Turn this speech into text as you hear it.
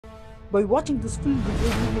By watching this full video,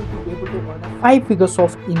 you will be able to earn 5 figures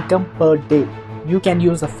of income per day. You can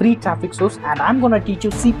use a free traffic source, and I'm gonna teach you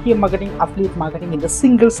CPA marketing, affiliate marketing in a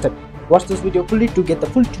single step. Watch this video fully to get the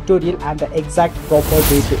full tutorial and the exact proper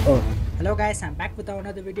way to earn. Hello guys, I'm back with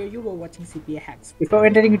another video. You were watching CPA hacks. Before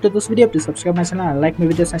entering into this video, please subscribe my channel and like my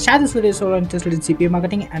videos and share this video if you are interested in CPA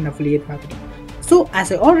marketing and affiliate marketing. So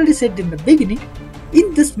as I already said in the beginning,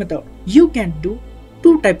 in this method you can do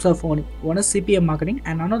two types of earning. One is CPA marketing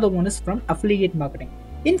and another one is from affiliate marketing.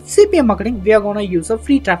 In CPA marketing, we are going to use a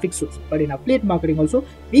free traffic source, but in affiliate marketing also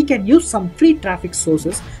we can use some free traffic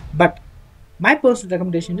sources, but my personal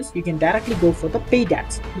recommendation is you can directly go for the paid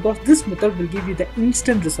ads, because this method will give you the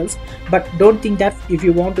instant results. But don't think that if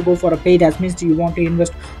you want to go for a paid ads means you want to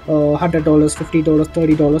invest $100, $50,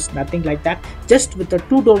 $30, nothing like that. Just with the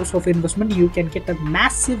 $2 of investment you can get a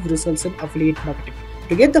massive results in affiliate marketing.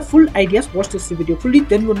 To get the full ideas, watch this video fully,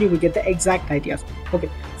 then only you will get the exact ideas. Okay,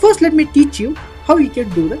 first let me teach you how you can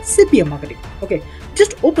do the CPA marketing. Okay,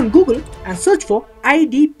 just open Google and search for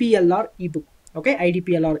IDPLR ebook. Okay,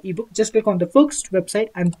 IDPLR ebook. Just click on the first website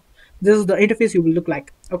and this is the interface you will look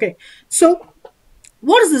like. Okay, so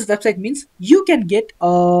what does this website means? You can get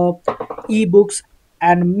ebooks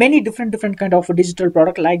and many different kind of digital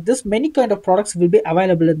product like this. Many kind of products will be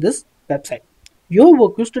available in this website. Your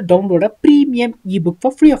work is to download a premium ebook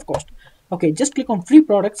for free of cost. Okay, just click on free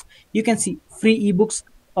products. You can see free ebooks,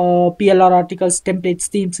 PLR articles, templates,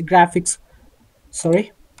 themes, graphics.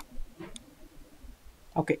 Okay,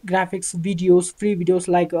 graphics, videos, free videos,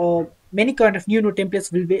 like many kind of new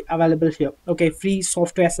templates will be available here. Okay, free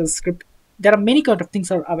software as a script. There are many kind of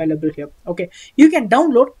things are available here. Okay, you can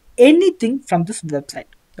download anything from this website.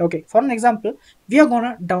 Okay, for an example, we are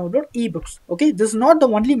gonna download ebooks. Okay, this is not the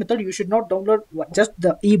only method. You should not download just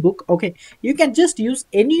the ebook. Okay, you can just use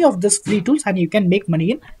any of these free tools and you can make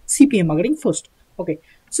money in CPA marketing first. Okay,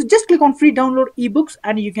 so just click on free download ebooks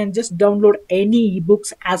and you can just download any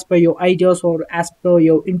ebooks as per your ideas or as per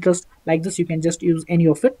your interest. Like this, you can just use any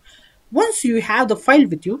of it. Once you have the file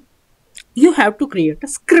with you, you have to create a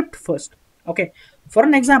script first. Okay, for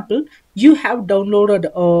an example, you have downloaded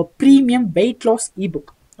a premium weight loss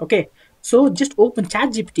ebook. Okay, so just open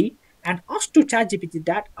ChatGPT and ask to ChatGPT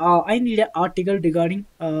that I need an article regarding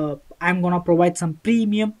I'm gonna provide some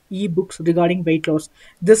premium ebooks regarding weight loss.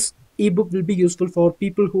 This ebook will be useful for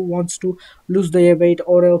people who wants to lose their weight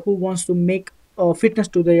or who wants to make fitness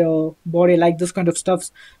to their body, like this kind of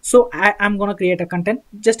stuffs. So I'm gonna create a content.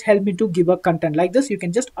 Just help me to give a content like this. You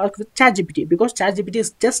can just ask with ChatGPT, because ChatGPT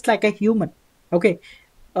is just like a human. Okay,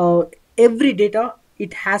 every data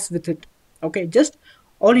it has with it. Okay, just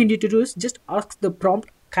all you need to do is just ask the prompt,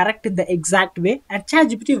 correct in the exact way, and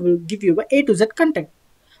ChatGPT will give you a to Z content.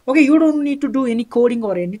 Okay, you don't need to do any coding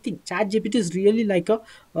or anything. ChatGPT is really like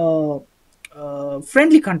a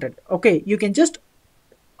friendly content. Okay, you can just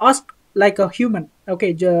ask like a human.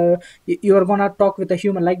 Okay, you are gonna talk with a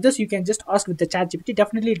human like this. You can just ask with the ChatGPT.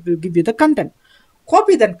 Definitely it will give you the content.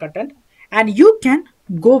 Copy that content and you can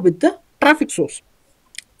go with the traffic source.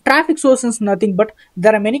 Traffic source is nothing but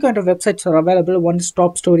there are many kind of websites are available. One is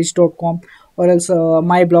topstories.com or else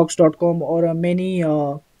myblogs.com or many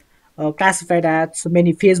classified ads,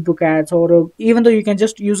 many Facebook ads, or even though you can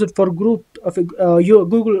just use it for group of your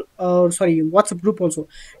Google WhatsApp group also.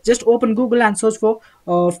 Just open Google and search for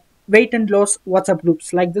weight and loss WhatsApp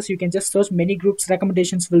groups. Like this, you can just search many groups.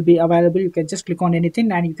 Recommendations will be available. You can just click on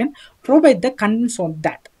anything and you can provide the contents on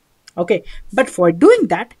that. Okay, but for doing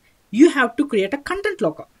that you have to create a content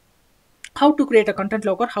locker. How to create a content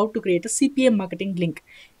locker, how to create a CPA marketing link,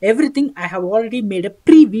 everything I have already made a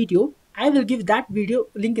pre-video. I will give that video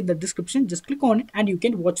link in the description. Just click on it and you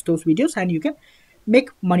can watch those videos and you can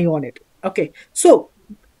make money on it. Okay, so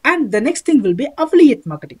and the next thing will be affiliate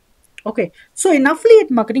marketing. Okay, so in affiliate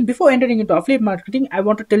marketing, before entering into affiliate marketing, I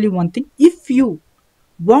want to tell you one thing. If you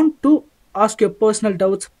want to ask your personal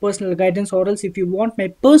doubts, personal guidance, or else if you want my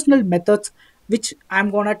personal methods, which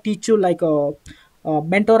I'm gonna teach you like a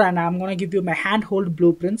mentor, and I'm gonna give you my handhold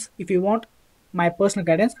blueprints. If you want my personal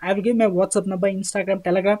guidance, I will give my WhatsApp number, Instagram,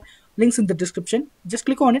 Telegram, links in the description. Just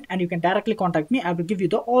click on it and you can directly contact me. I will give you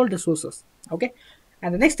all the sources. Okay,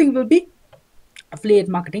 and the next thing will be affiliate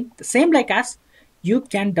marketing. The same like as you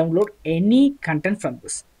can download any content from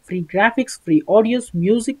this. Free graphics, free audios,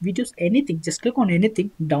 music, videos, anything. Just click on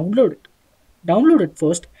anything, download it. Download it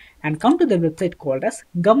first and come to the website called as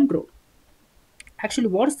Gumroad. Actually,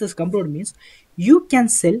 what is this Gumroad means? You can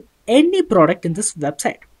sell any product in this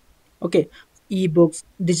website. Okay, ebooks,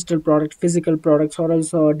 digital product, physical products, or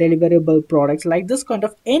also deliverable products, like this kind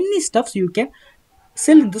of any stuffs you can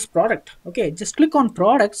sell in this product. Okay, just click on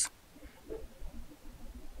products,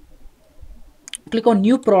 click on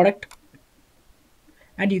new product,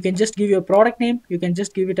 and you can just give your product name. You can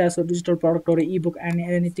just give it as a digital product or a ebook and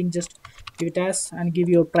anything, just give it as, and give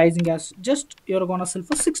your pricing as, just you're gonna sell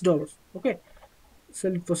for $6. Okay,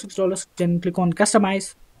 sell it for $6, then click on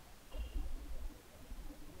customize,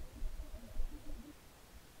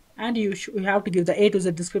 and you have to give the A to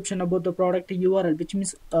Z description about the product URL, which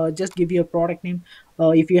means just give your product name.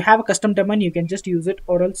 If you have a custom domain, you can just use it,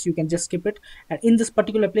 or else you can just skip it. And in this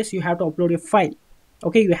particular place, you have to upload your file.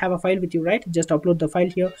 Okay, you have a file with you, right? Just upload the file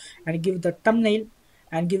here and give the thumbnail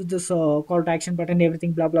and give this call to action button,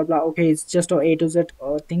 everything, blah blah blah. Okay, it's just A to Z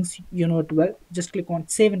things, you know it well. Just click on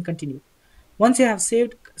save and continue. Once you have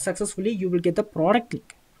saved successfully, you will get the product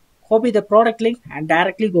link. Copy the product link and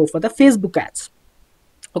directly go for the Facebook ads.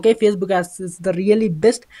 Okay, Facebook ads is the really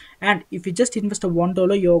best, and if you just invest a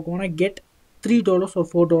 $1, you're gonna get $3 or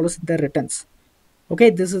 $4 in the returns. Okay,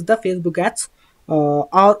 this is the Facebook ads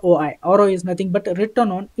ROI. ROI is nothing but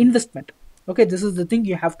return on investment. Okay, this is the thing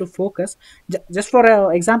you have to focus. Just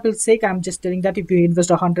for example's sake, I'm just telling that if you invest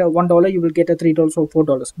 $100, you will get a $3 or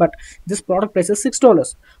 $4. But this product price is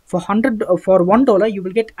 $6. For $1, you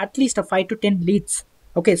will get at least a 5 to 10 leads.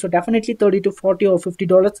 Okay, so definitely 30 to 40 or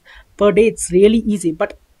 $50 per day. It's really easy,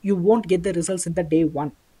 but you won't get the results in the day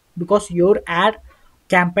one, because your ad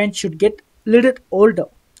campaign should get little older.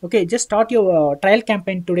 Okay, just start your trial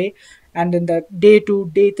campaign today, and in the day 2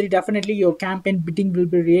 day 3, definitely your campaign bidding will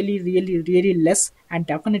be really less, and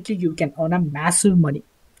definitely you can earn a massive money.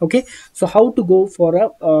 Okay, so how to go for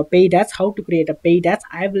a paid ads, how to create a paid ads,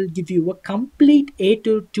 I will give you a complete A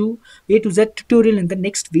to Z tutorial in the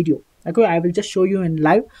next video. Okay, I will just show you in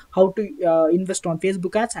live how to invest on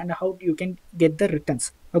Facebook ads and how you can get the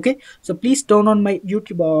returns. Okay, so please turn on my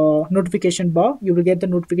YouTube notification bar. You will get the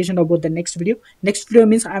notification about the next video. Next video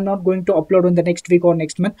means I'm not going to upload on the next week or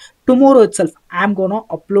next month. Tomorrow itself I'm gonna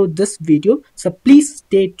upload this video, so please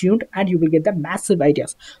stay tuned and you will get the massive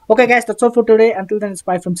ideas. Okay guys, that's all for today. Until then, it's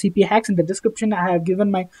bye from CPA Hacks. In the description I have given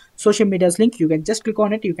my social medias link. You can just click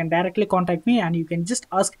on it, you can directly contact me, and you can just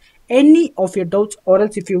ask any of your doubts, or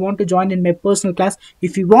else if you want to join in my personal class,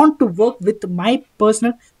 if you want to work with my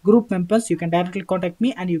personal group members, you can directly contact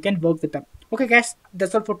me and you can work with them. Okay guys,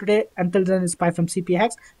 that's all for today. Until then, it's bye from CPA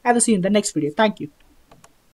Hacks. I will see you in the next video. Thank you.